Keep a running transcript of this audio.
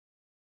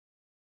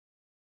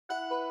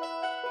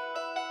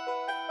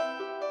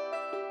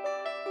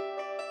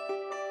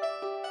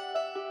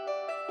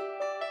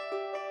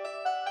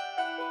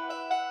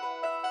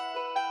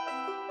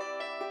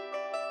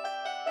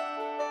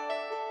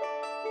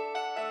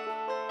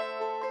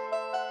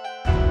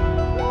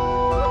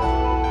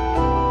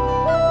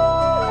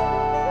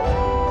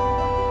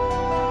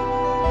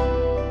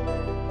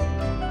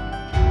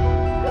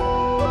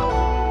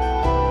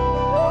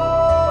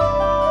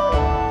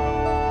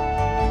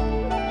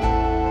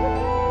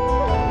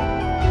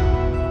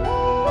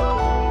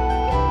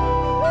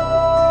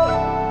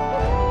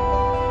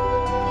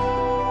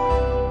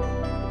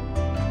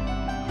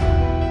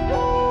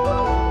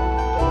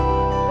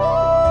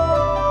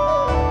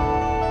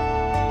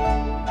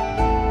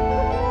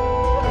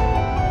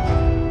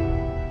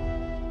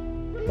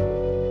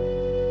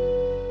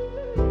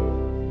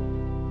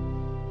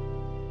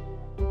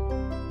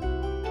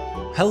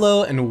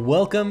Hello and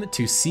welcome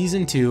to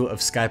Season 2 of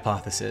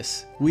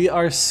Skypothesis. We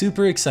are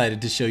super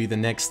excited to show you the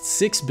next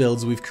 6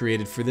 builds we've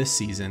created for this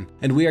season,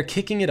 and we are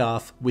kicking it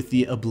off with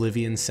the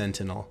Oblivion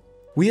Sentinel.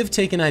 We have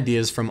taken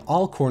ideas from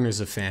all corners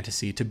of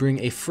fantasy to bring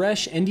a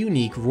fresh and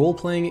unique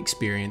role-playing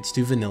experience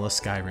to vanilla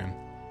Skyrim.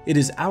 It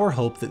is our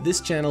hope that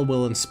this channel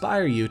will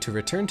inspire you to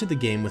return to the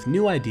game with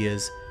new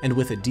ideas and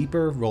with a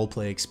deeper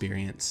roleplay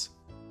experience.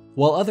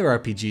 While other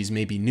RPGs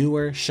may be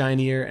newer,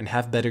 shinier, and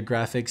have better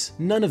graphics,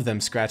 none of them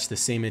scratch the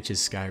same itch as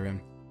Skyrim.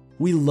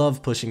 We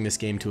love pushing this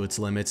game to its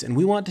limits, and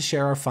we want to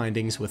share our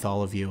findings with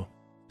all of you.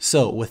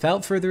 So,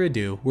 without further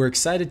ado, we're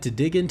excited to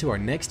dig into our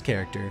next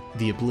character,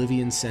 the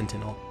Oblivion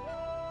Sentinel.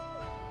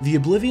 The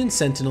Oblivion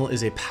Sentinel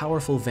is a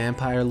powerful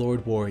vampire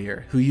lord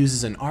warrior who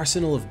uses an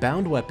arsenal of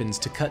bound weapons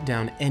to cut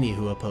down any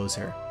who oppose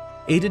her.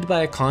 Aided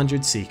by a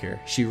conjured seeker,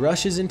 she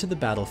rushes into the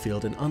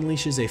battlefield and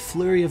unleashes a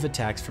flurry of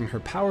attacks from her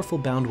powerful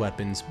bound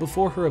weapons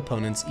before her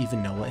opponents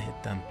even know what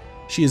hit them.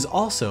 She is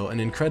also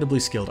an incredibly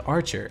skilled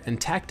archer and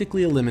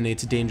tactically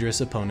eliminates dangerous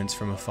opponents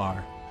from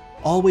afar.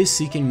 Always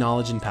seeking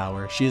knowledge and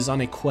power, she is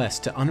on a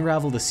quest to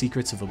unravel the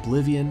secrets of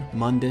Oblivion,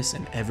 Mundus,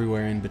 and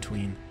everywhere in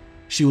between.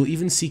 She will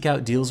even seek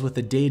out deals with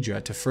the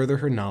Daedra to further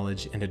her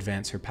knowledge and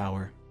advance her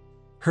power.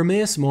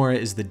 Hermaeus Mora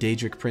is the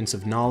Daedric Prince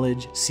of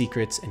Knowledge,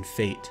 Secrets, and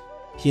Fate.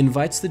 He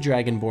invites the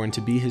Dragonborn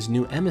to be his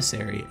new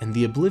emissary, and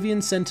the Oblivion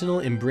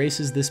Sentinel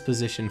embraces this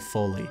position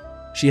fully.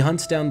 She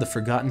hunts down the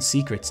forgotten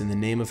secrets in the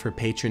name of her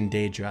patron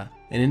Daedra,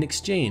 and in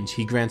exchange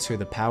he grants her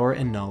the power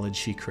and knowledge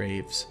she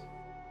craves.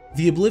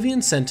 The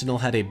Oblivion Sentinel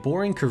had a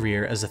boring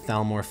career as a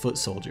Thalmor foot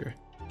soldier.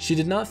 She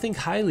did not think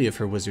highly of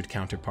her wizard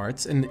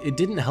counterparts, and it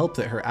didn't help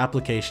that her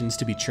applications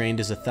to be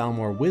trained as a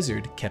Thalmor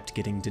wizard kept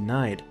getting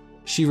denied.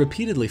 She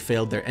repeatedly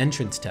failed their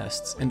entrance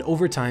tests, and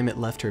over time it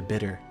left her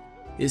bitter.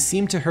 It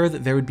seemed to her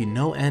that there would be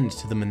no end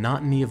to the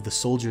monotony of the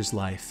soldier's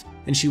life,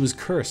 and she was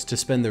cursed to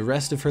spend the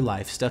rest of her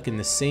life stuck in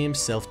the same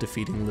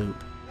self-defeating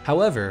loop.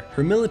 However,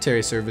 her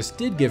military service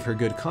did give her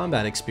good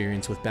combat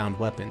experience with bound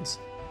weapons.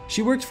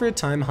 She worked for a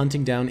time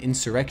hunting down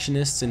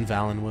insurrectionists in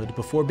Valenwood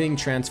before being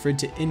transferred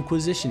to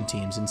Inquisition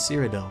teams in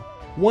Cyrodiil.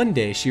 One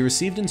day, she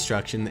received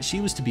instruction that she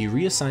was to be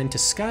reassigned to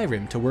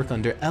Skyrim to work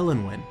under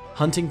Elenwen,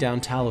 hunting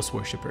down Talos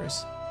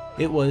worshippers.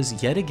 It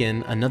was, yet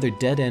again, another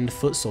dead-end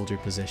foot soldier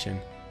position.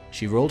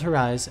 She rolled her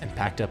eyes and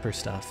packed up her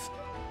stuff.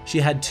 She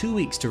had 2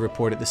 weeks to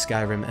report at the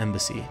Skyrim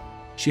embassy.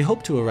 She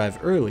hoped to arrive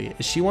early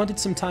as she wanted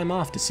some time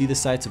off to see the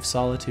sights of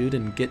Solitude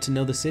and get to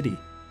know the city.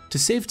 To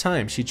save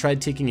time, she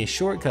tried taking a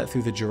shortcut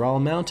through the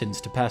Jural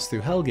Mountains to pass through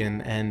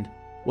Helgen and,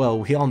 well,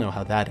 we all know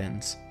how that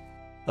ends.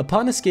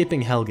 Upon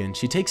escaping Helgen,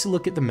 she takes a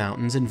look at the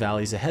mountains and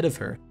valleys ahead of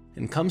her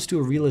and comes to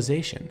a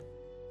realization.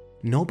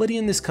 Nobody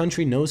in this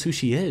country knows who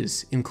she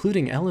is,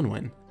 including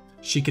Elenwen.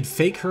 She could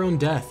fake her own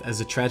death as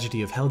a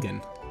tragedy of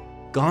Helgen.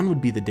 Gone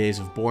would be the days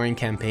of boring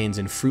campaigns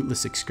and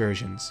fruitless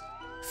excursions.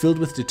 Filled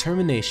with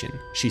determination,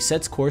 she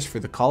sets course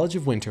for the College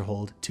of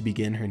Winterhold to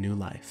begin her new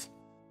life.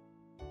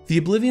 The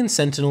Oblivion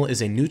Sentinel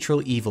is a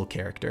neutral evil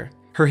character.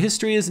 Her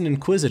history as an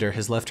inquisitor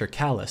has left her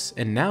callous,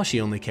 and now she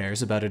only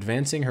cares about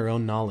advancing her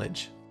own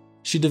knowledge.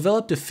 She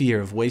developed a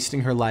fear of wasting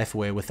her life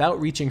away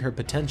without reaching her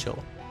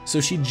potential, so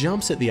she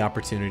jumps at the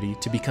opportunity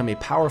to become a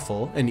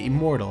powerful and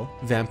immortal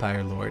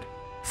vampire lord.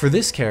 For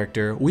this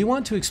character, we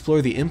want to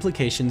explore the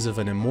implications of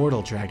an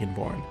immortal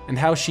Dragonborn, and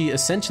how she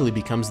essentially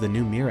becomes the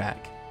new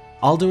Miraak.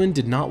 Alduin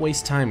did not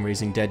waste time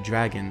raising dead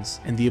dragons,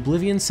 and the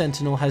Oblivion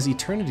Sentinel has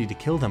eternity to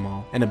kill them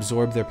all and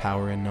absorb their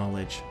power and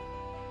knowledge.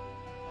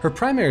 Her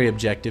primary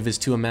objective is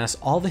to amass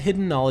all the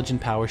hidden knowledge and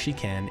power she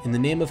can in the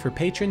name of her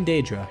patron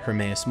Daedra,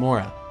 Hermaeus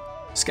Mora.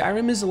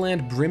 Skyrim is a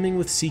land brimming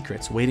with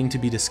secrets waiting to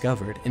be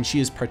discovered, and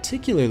she is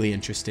particularly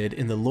interested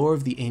in the lore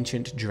of the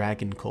ancient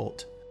dragon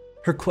cult.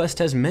 Her quest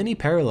has many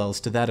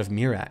parallels to that of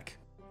Miraak.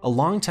 A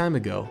long time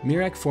ago,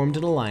 Miraak formed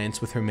an alliance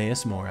with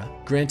Hermaeus Mora,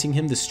 granting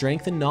him the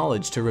strength and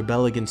knowledge to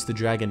rebel against the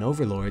dragon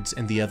overlords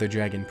and the other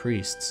dragon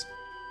priests.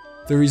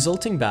 The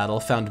resulting battle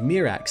found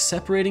Miraak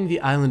separating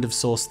the island of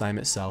Solstheim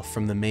itself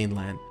from the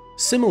mainland.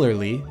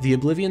 Similarly, the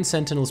Oblivion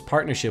Sentinel's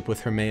partnership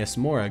with Hermaeus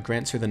Mora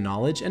grants her the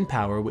knowledge and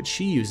power which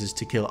she uses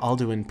to kill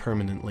Alduin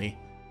permanently.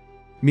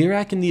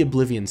 Miraak and the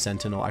Oblivion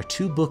Sentinel are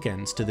two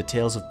bookends to the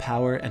tales of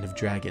power and of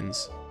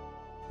dragons.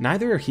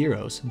 Neither are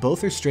heroes,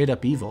 both are straight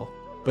up evil,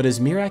 but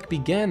as Miraak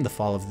began the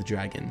fall of the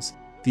dragons,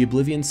 the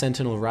Oblivion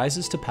Sentinel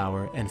rises to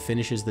power and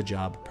finishes the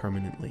job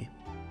permanently.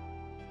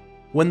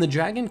 When the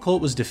dragon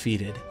cult was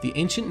defeated, the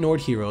ancient Nord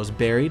heroes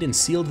buried and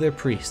sealed their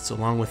priests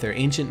along with their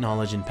ancient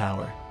knowledge and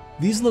power.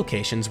 These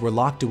locations were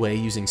locked away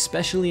using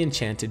specially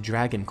enchanted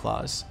dragon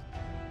claws.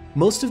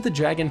 Most of the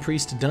dragon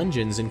priest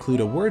dungeons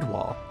include a word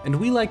wall, and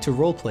we like to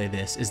roleplay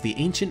this as the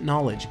ancient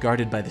knowledge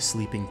guarded by the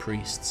sleeping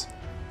priests.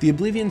 The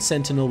Oblivion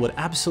Sentinel would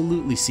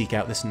absolutely seek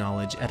out this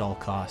knowledge at all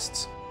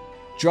costs.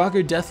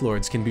 Draugr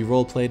Deathlords can be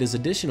roleplayed as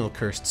additional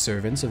cursed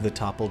servants of the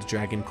toppled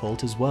dragon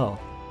cult as well.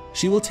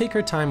 She will take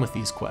her time with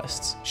these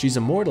quests. She's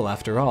immortal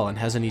after all and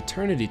has an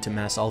eternity to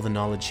mass all the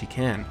knowledge she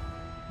can.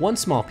 One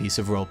small piece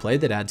of roleplay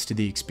that adds to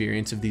the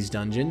experience of these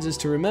dungeons is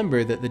to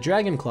remember that the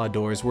Dragonclaw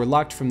doors were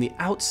locked from the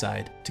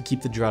outside to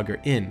keep the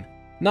Draugr in.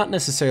 not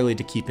necessarily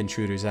to keep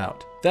intruders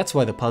out. That's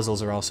why the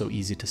puzzles are also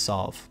easy to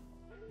solve.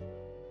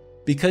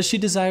 Because she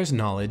desires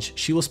knowledge,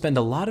 she will spend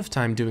a lot of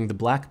time doing the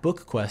Black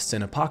Book quests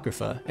in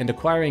Apocrypha and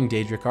acquiring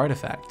Daedric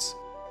artifacts.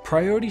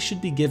 Priority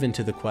should be given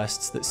to the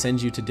quests that send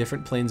you to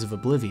different planes of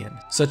Oblivion,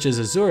 such as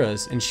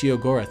Azura's and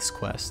Sheogorath's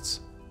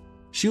quests.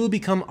 She will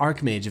become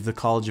Archmage of the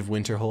College of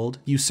Winterhold,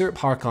 usurp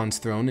Harkon's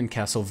throne in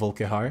Castle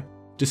Volkihar,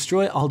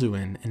 destroy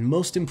Alduin, and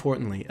most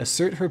importantly,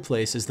 assert her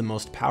place as the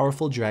most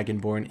powerful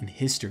Dragonborn in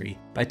history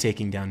by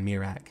taking down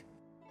Miraak.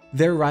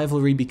 Their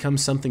rivalry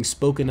becomes something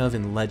spoken of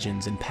in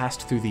legends and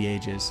passed through the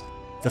ages,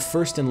 the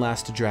first and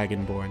last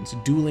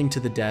Dragonborns dueling to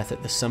the death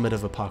at the summit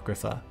of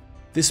Apocrypha.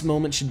 This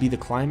moment should be the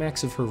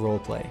climax of her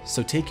roleplay,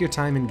 so take your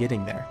time in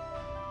getting there.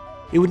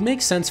 It would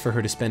make sense for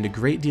her to spend a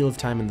great deal of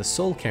time in the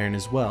Soul Cairn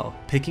as well,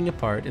 picking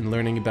apart and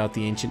learning about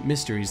the ancient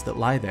mysteries that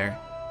lie there.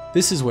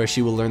 This is where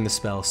she will learn the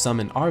spell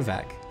Summon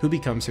Arvak, who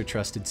becomes her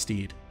trusted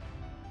steed.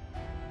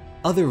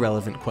 Other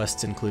relevant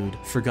quests include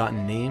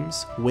Forgotten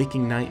Names,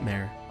 Waking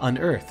Nightmare,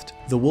 Unearthed,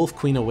 The Wolf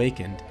Queen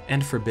Awakened,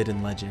 and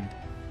Forbidden Legend.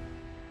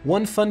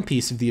 One fun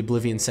piece of the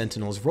Oblivion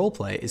Sentinel's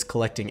roleplay is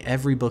collecting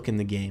every book in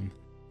the game.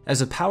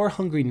 As a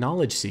power-hungry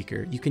knowledge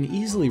seeker, you can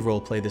easily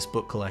roleplay this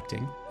book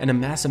collecting and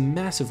amass a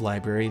massive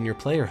library in your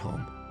player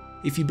home.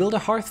 If you build a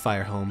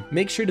Hearthfire home,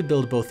 make sure to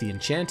build both the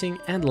enchanting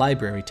and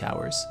library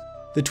towers.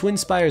 The twin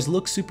spires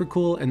look super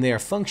cool and they are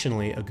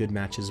functionally a good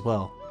match as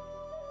well.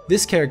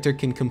 This character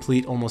can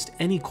complete almost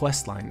any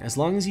questline as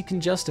long as you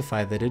can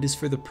justify that it is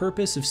for the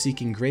purpose of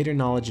seeking greater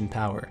knowledge and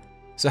power,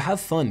 so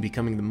have fun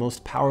becoming the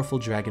most powerful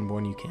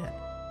Dragonborn you can.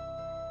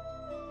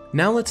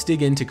 Now let's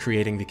dig into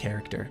creating the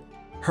character.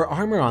 Her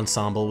armor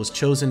ensemble was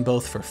chosen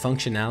both for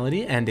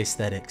functionality and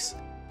aesthetics.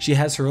 She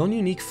has her own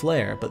unique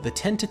flair, but the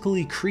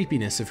tentacly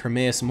creepiness of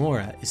Hermaeus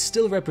Mora is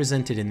still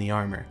represented in the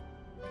armor.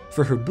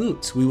 For her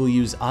boots, we will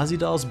use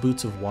Azidal's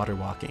Boots of Water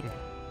Walking.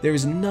 There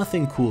is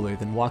nothing cooler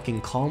than walking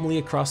calmly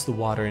across the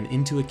water and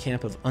into a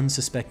camp of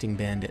unsuspecting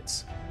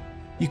bandits.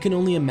 You can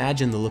only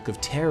imagine the look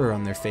of terror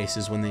on their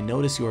faces when they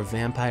notice your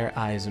vampire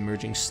eyes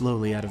emerging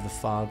slowly out of the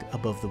fog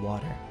above the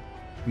water.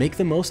 Make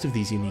the most of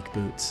these unique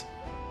boots.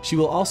 She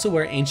will also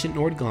wear Ancient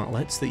Nord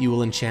gauntlets that you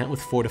will enchant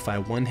with Fortify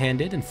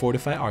One-Handed and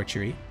Fortify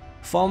Archery,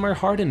 Thalmor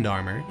Hardened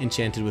Armor,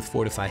 enchanted with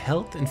Fortify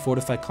Health and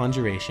Fortify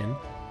Conjuration,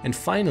 and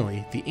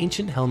finally, the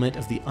Ancient Helmet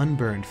of the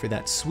Unburned for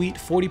that sweet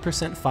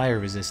 40% fire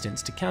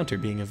resistance to counter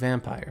being a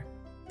vampire.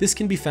 This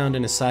can be found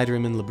in a side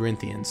room in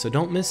Labyrinthian, so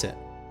don't miss it.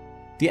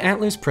 The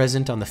antlers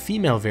present on the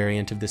female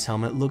variant of this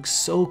helmet look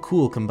so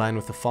cool combined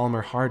with the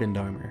Thalmor Hardened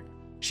Armor.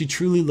 She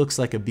truly looks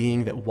like a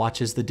being that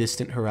watches the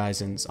distant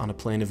horizons on a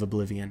plane of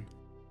Oblivion.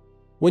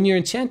 When your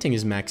enchanting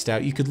is maxed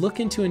out, you could look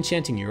into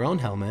enchanting your own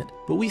helmet,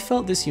 but we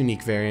felt this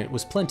unique variant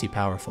was plenty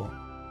powerful.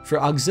 For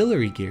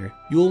auxiliary gear,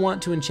 you will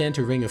want to enchant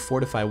a ring of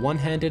Fortify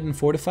One-Handed and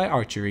Fortify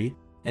Archery,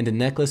 and a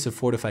necklace of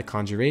Fortify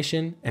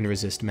Conjuration and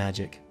Resist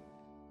Magic.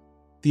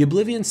 The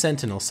Oblivion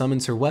Sentinel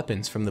summons her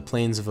weapons from the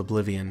planes of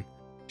Oblivion.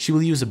 She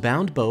will use a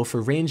bound bow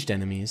for ranged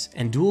enemies,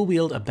 and dual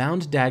wield a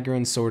bound dagger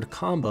and sword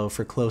combo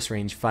for close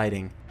range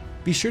fighting.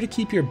 Be sure to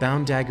keep your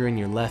bound dagger in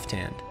your left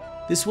hand.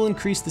 This will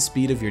increase the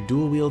speed of your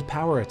dual-wield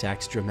power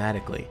attacks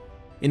dramatically.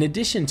 In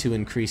addition to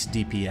increased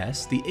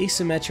DPS, the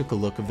asymmetrical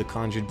look of the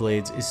conjured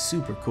blades is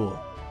super cool.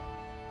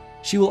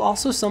 She will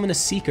also summon a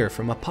Seeker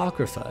from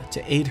Apocrypha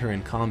to aid her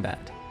in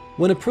combat.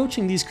 When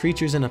approaching these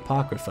creatures in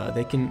Apocrypha,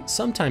 they can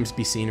sometimes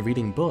be seen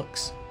reading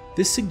books.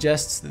 This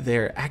suggests that they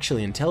are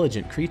actually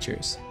intelligent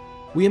creatures.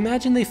 We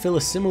imagine they fill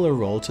a similar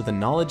role to the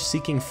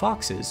knowledge-seeking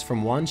foxes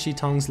from Wan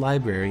Shi-Tong's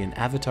library in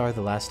Avatar: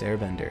 The Last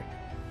Airbender.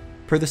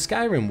 Per the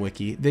Skyrim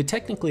wiki, they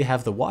technically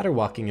have the water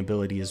walking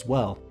ability as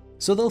well,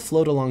 so they'll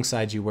float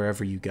alongside you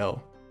wherever you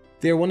go.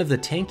 They are one of the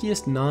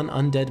tankiest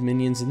non-undead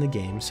minions in the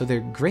game, so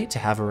they're great to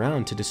have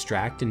around to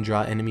distract and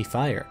draw enemy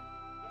fire.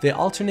 They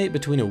alternate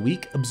between a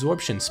weak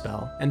absorption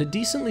spell and a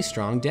decently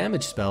strong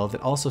damage spell that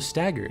also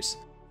staggers,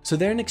 so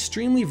they're an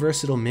extremely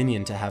versatile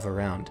minion to have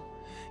around.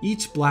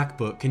 Each black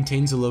book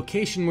contains a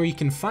location where you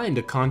can find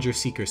a Conjure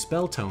Seeker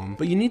spell tome,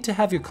 but you need to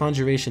have your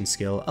conjuration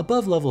skill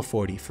above level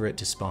 40 for it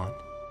to spawn.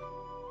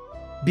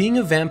 Being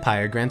a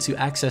vampire grants you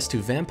access to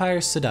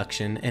Vampire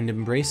Seduction and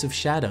Embrace of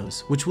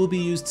Shadows, which will be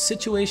used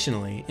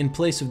situationally in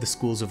place of the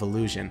Schools of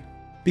Illusion.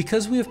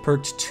 Because we have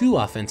perked 2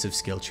 offensive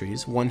skill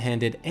trees,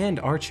 One-Handed and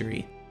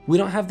Archery, we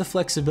don't have the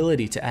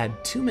flexibility to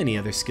add too many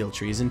other skill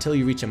trees until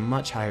you reach a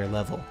much higher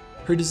level.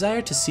 Her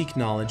desire to seek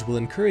knowledge will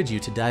encourage you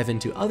to dive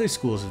into other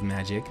schools of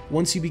magic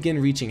once you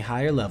begin reaching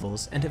higher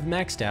levels and have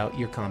maxed out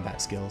your combat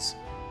skills.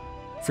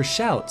 For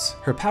Shouts,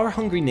 her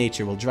power-hungry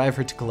nature will drive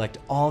her to collect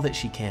all that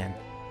she can,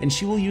 and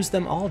she will use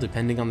them all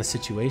depending on the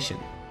situation.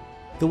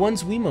 The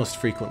ones we most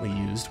frequently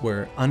used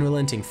were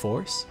Unrelenting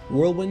Force,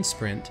 Whirlwind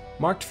Sprint,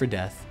 Marked for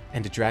Death,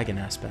 and a Dragon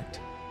Aspect.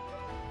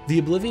 The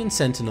Oblivion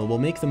Sentinel will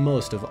make the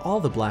most of all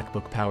the Black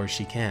Book powers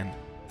she can.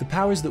 The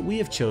powers that we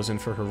have chosen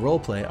for her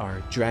roleplay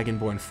are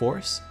Dragonborn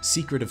Force,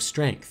 Secret of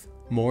Strength,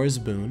 Mora's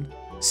Boon,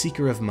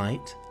 Seeker of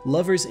Might,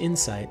 Lover's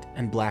Insight,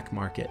 and Black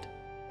Market.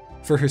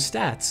 For her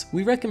stats,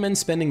 we recommend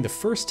spending the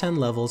first 10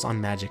 levels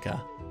on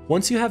Magicka.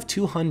 Once you have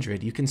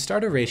 200, you can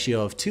start a ratio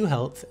of 2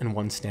 health and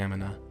 1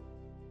 stamina.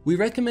 We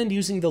recommend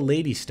using the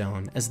Lady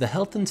Stone, as the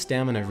health and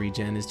stamina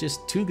regen is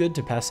just too good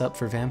to pass up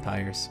for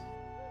vampires.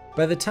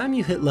 By the time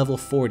you hit level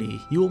 40,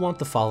 you will want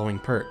the following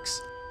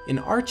perks. In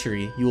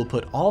archery, you will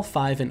put all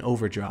 5 in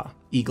overdraw,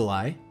 eagle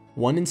eye,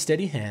 1 in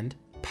steady hand,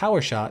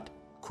 power shot,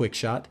 quick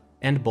shot,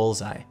 and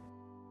bullseye.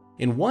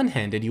 In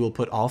one-handed, you will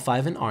put all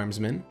 5 in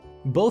armsman,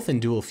 both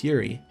in dual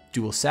fury,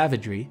 dual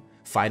savagery,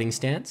 fighting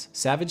stance,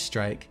 savage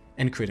strike,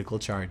 and critical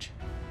charge.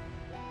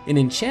 In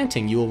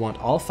enchanting, you will want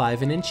all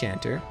 5 in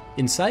enchanter,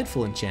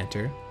 insightful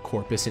enchanter,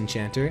 corpus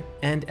enchanter,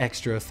 and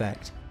extra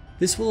effect.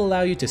 This will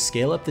allow you to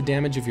scale up the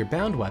damage of your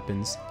bound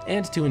weapons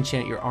and to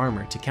enchant your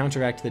armor to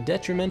counteract the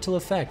detrimental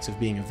effects of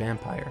being a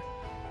vampire.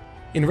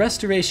 In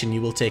restoration,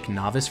 you will take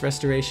novice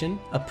restoration,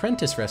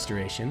 apprentice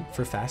restoration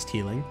for fast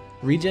healing,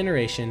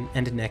 regeneration,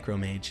 and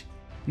necromage.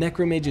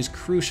 Necromage is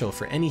crucial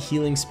for any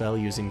healing spell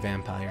using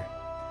vampire.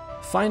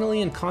 Finally,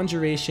 in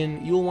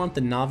conjuration, you will want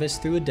the novice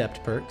through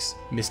adept perks,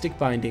 mystic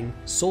binding,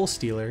 soul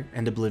stealer,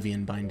 and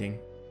oblivion binding.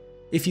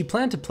 If you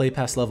plan to play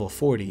past level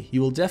 40, you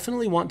will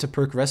definitely want to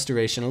perk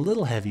restoration a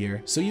little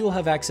heavier so you will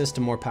have access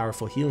to more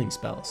powerful healing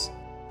spells.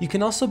 You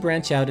can also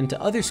branch out into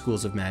other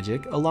schools of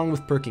magic, along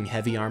with perking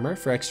heavy armor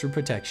for extra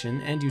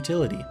protection and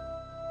utility.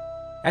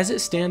 As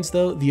it stands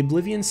though, the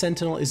Oblivion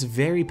Sentinel is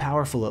very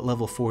powerful at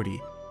level 40,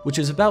 which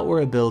is about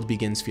where a build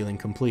begins feeling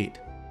complete.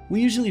 We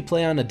usually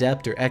play on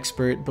Adept or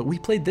Expert, but we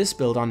played this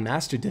build on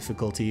Master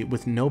difficulty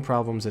with no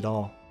problems at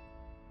all.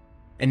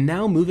 And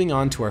now moving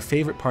on to our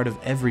favorite part of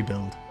every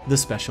build, the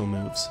special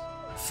moves.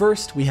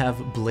 First, we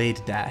have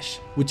Blade Dash,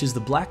 which is the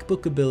Black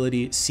Book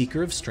ability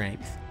Seeker of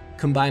Strength,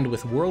 combined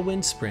with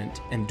Whirlwind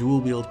Sprint and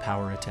dual-wield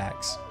power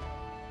attacks.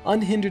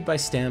 Unhindered by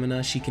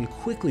stamina, she can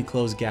quickly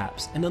close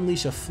gaps and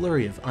unleash a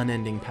flurry of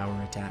unending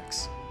power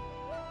attacks.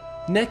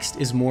 Next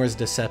is Mora's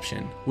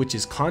Deception, which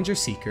is Conjure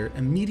Seeker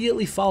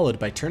immediately followed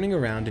by turning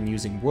around and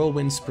using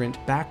Whirlwind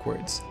Sprint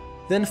backwards,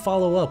 then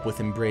follow up with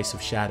Embrace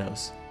of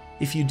Shadows.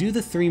 If you do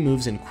the 3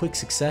 moves in quick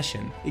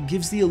succession, it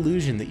gives the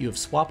illusion that you have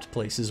swapped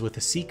places with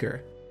a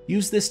Seeker.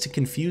 Use this to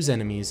confuse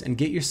enemies and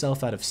get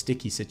yourself out of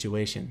sticky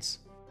situations.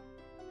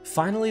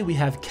 Finally, we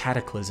have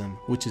Cataclysm,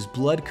 which is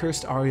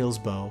Blood-Cursed Ariel's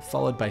Bow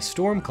followed by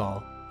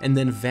Stormcall, and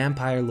then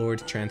Vampire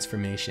Lord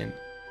Transformation.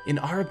 In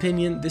our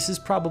opinion, this is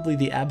probably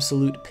the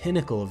absolute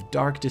pinnacle of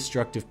dark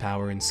destructive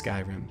power in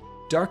Skyrim.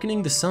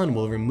 Darkening the Sun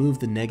will remove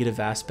the negative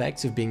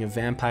aspects of being a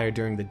vampire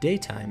during the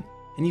daytime,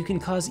 and you can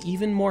cause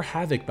even more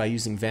havoc by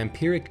using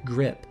Vampiric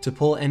Grip to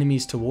pull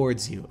enemies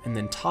towards you and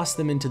then toss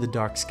them into the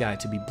dark sky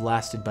to be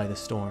blasted by the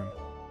storm.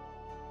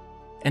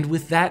 And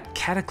with that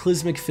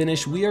cataclysmic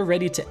finish, we are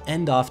ready to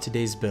end off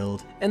today's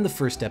build and the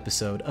first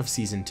episode of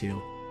Season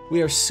 2.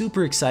 We are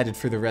super excited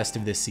for the rest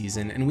of this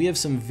season, and we have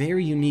some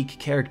very unique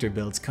character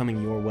builds coming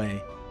your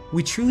way.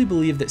 We truly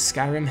believe that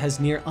Skyrim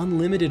has near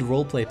unlimited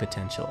roleplay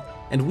potential,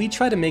 and we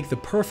try to make the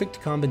perfect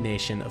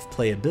combination of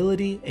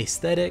playability,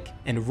 aesthetic,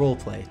 and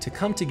roleplay to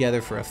come together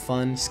for a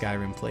fun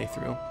Skyrim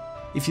playthrough.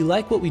 If you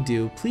like what we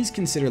do, please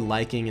consider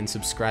liking and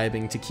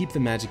subscribing to keep the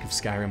magic of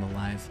Skyrim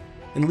alive.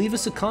 And leave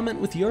us a comment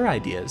with your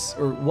ideas,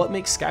 or what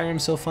makes Skyrim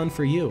so fun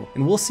for you.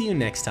 And we'll see you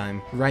next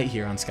time, right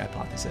here on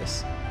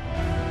Skypothesis.